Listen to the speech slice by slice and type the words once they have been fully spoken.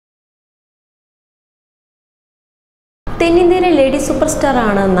തെന്നിന്ത്യയിലെ lady super star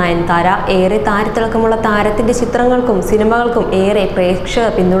ആണ് നയൻത. ഏറെ താരത്തിളക്കമുള്ള താരത്തിന്റെ ചിത്രങ്ങൾക്കും സിനിമകൾക്കും ഏറെ പ്രേക്ഷക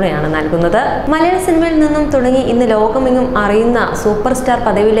പിന്തുണയാണ് നൽകുന്നത്. മലയാള സിനിമയിൽ നിന്നും തുടങ്ങി ഇന്ന് ലോകമെങ്ങും അറിയുന്ന സൂപ്പർ സ്റ്റാർ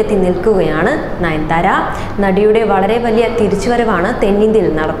പദവിയിലെത്തി നിൽക്കുകയാണ് നയൻത. നടിയുടെ വളരെ വലിയ തിരിച്ചുവരവാണ് തെന്നിന്ത്യയിൽ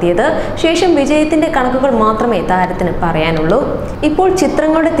നടത്തിയത്. ശേഷം വിജയത്തിന്റെ കണക്കുകൾ മാത്രമേ താരത്തിന് പറയാനുള്ളൂ. ഇപ്പോൾ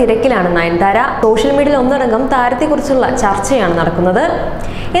ചിത്രങ്ങളുടെ തിരക്കിലാണ് നയൻത. സോഷ്യൽ മീഡിയയിൽ ഒന്നടങ്കം താരത്തെക്കുറിച്ചുള്ള ചർച്ചയാണ് നടക്കുന്നത്.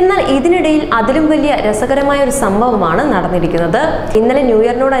 എന്നാൽ ഇതിനിടയിൽ അതിലും വലിയ രസകരമായ ഒരു സംഭവമാണ് നടന്നിരിക്കുന്നത്. ഇന്നലെ ന്യൂ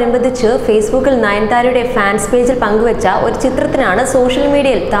ഇയറിനോടനുബന്ധിച്ച് ഫേസ്ബുക്കിൽ നയൻതാരയുടെ ഫാൻസ് പേജിൽ പങ്കുവച്ച ഒരു ചിത്രത്തിനാണ് സോഷ്യൽ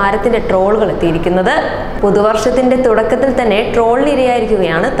മീഡിയയിൽ താരത്തിന്റെ ട്രോളുകൾ എത്തിയിരിക്കുന്നത്. പുതുവർഷത്തിന്റെ തുടക്കത്തിൽ തന്നെ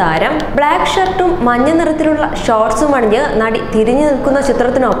ട്രോളിനിരയായിരിക്കുകയാണ് താരം. ബ്ലാക്ക് ഷർട്ടും മഞ്ഞ നിറത്തിലുള്ള ഷോർട്സും അണിഞ്ഞ് നടി തിരിഞ്ഞു നിൽക്കുന്ന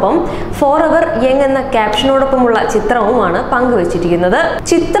ചിത്രത്തിനൊപ്പം ഫോർ എവർ യങ് എന്ന ക്യാപ്ഷനോടൊപ്പമുള്ള ചിത്രവുമാണ് പങ്കുവച്ചിരിക്കുന്നത്.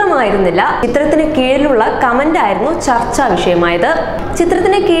 ചിത്രമായിരുന്നില്ല, ചിത്രത്തിന് കീഴിലുള്ള കമന്റ് ആയിരുന്നു ചർച്ചാ വിഷയമായത്.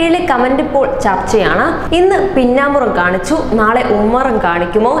 ചിത്രത്തിന് കീഴിലെ കമന്റ് ഇപ്പോൾ ചർച്ചയാണ്. ഇന്ന് പിന്നാമ്പുറം കാണിച്ചു, നാളെ ഉമ്മറം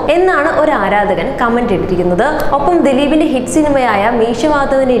കാണിക്കുമോ എന്നാണ് ഒരു ആരാധകൻ കമന്റ് ഇട്ടിരിക്കുന്നത്. ഒപ്പം ദിലീപിന്റെ ഹിറ്റ് സിനിമയായ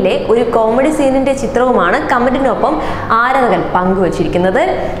മീശവാദവനിലെ ഒരു കോമഡി സീനിന്റെ ചിത്രവുമാണ് കമന്റിനൊപ്പം ആരാധകൻ പങ്കുവച്ചിരിക്കുന്നത്.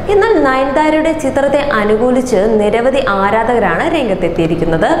 എന്നാൽ നയൻതാരയുടെ ചിത്രത്തെ അനുകൂലിച്ച് നിരവധി ആരാധകരാണ്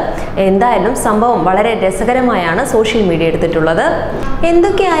രംഗത്തെത്തിയിരിക്കുന്നത്. എന്തായാലും സംഭവം വളരെ രസകരമായാണ് സോഷ്യൽ മീഡിയ എടുത്തിട്ടുള്ളത്.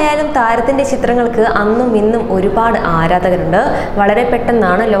 എന്തൊക്കെയായാലും താരത്തിന്റെ ചിത്രങ്ങൾക്ക് അന്നും ഇന്നും ഒരുപാട് ആരാധകരുണ്ട്. വളരെ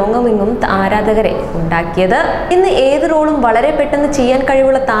പെട്ടെന്നാണ് ലോകമെങ്ങും ആരാധകരെ ഉണ്ടാക്കിയത്. ഇന്ന് ഏത് റോളും വളരെ പെട്ടെന്ന് ചെയ്യാൻ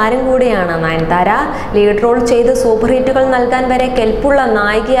കഴിവുള്ള താരം കൂടിയാണ് നയൻതാര. ലീഡ് റോൾ ചെയ്ത് സൂപ്പർ ഹിറ്റുകൾ നൽകാൻ വരെ കെൽപ്പുള്ള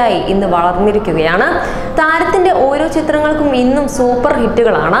നായികയായി ഇന്ന് വളർന്നിരിക്കുകയാണ്. താരത്തിന്റെ ഓരോ ചിത്രങ്ങൾക്കും ഇന്നും സൂപ്പർ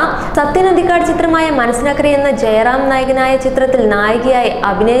ഹിറ്റുകളാണ്. സത്യൻ അന്തിക്കാട് ചിത്രമായ മനസ്സിനക്കരെ എന്ന ജയറാം നായകനായ ചിത്രത്തിൽ നായികയായി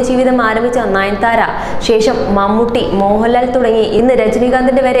അഭിനയ ജീവിതം ആരംഭിച്ച നയൻതാര ശേഷം മമ്മൂട്ടി, മോഹൻലാൽ തുടങ്ങി ഇന്ന്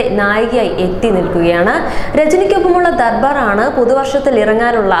രജനീകാന്തിന്റെ വരെ നായികയായി എത്തി നിൽക്കുകയാണ്. രജനിക്കൊപ്പമുള്ള ദർബാറാണ് പുതുവർഷത്തിൽ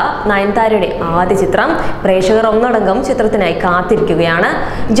ഇറങ്ങാനുള്ള നയൻതാരയുടെ ആദ്യ ചിത്രം. പ്രേക്ഷകർ ഒന്നടങ്കം ചിത്രത്തിനായി കാത്തിരിക്കുകയാണ്.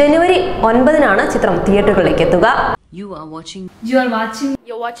 ജനുവരി 9-നാണ് ചിത്രം തിയേറ്ററുകളിലേക്ക് എത്തുക. You're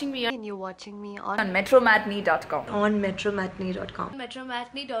watching me on metromatinee.com. On metromatinee.com.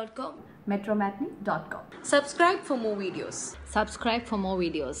 metromatinee.com. Subscribe for more videos. Subscribe for more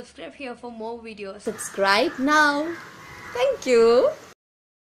videos. Subscribe here for more videos. Subscribe now. Thank you.